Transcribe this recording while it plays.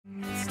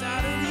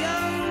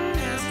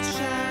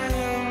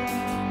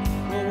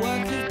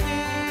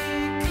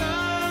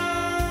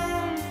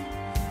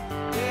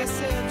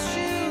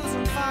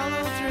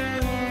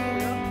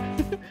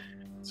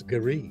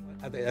good read.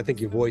 I think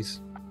your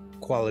voice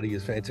quality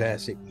is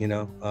fantastic, you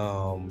know.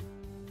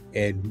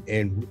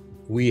 And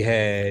we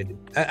had,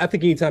 I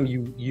think anytime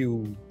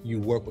you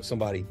work with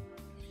somebody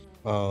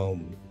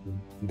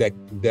that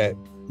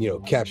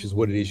captures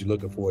what it is you're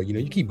looking for,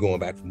 you keep going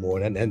back for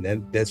more, and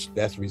that's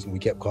the reason we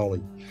kept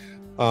calling.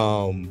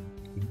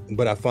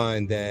 But I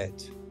find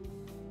that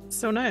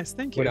so nice.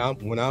 Thank you.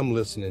 When I'm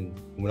listening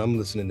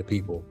to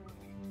people,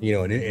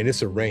 and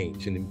it's a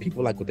range, and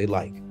people like what they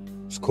like.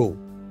 It's cool,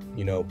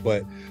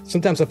 But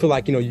sometimes I feel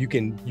like you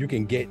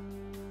can get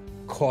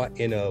caught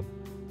in a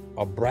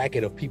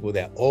bracket of people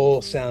that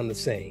all sound the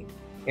same,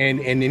 and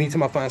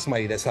anytime I find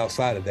somebody that's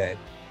outside of that,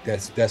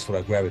 that's what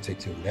I gravitate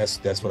to.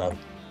 That's what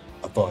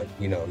I thought.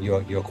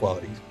 Your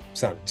quality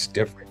sounds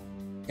different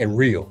and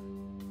real.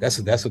 That's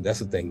a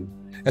thing.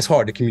 That's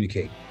hard to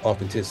communicate.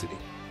 Authenticity.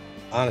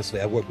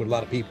 Honestly, I work with a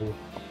lot of people,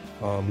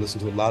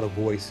 listen to a lot of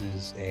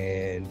voices,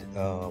 and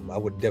I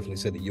would definitely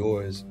say that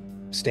yours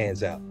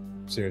stands out.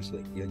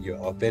 Seriously, you're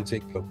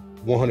authentic,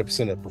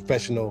 100% a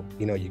professional.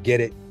 You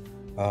get it.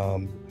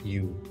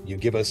 You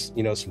give us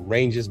some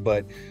ranges,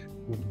 but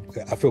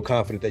I feel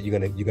confident that you're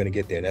gonna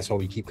get there. And that's why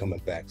we keep coming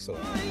back. So.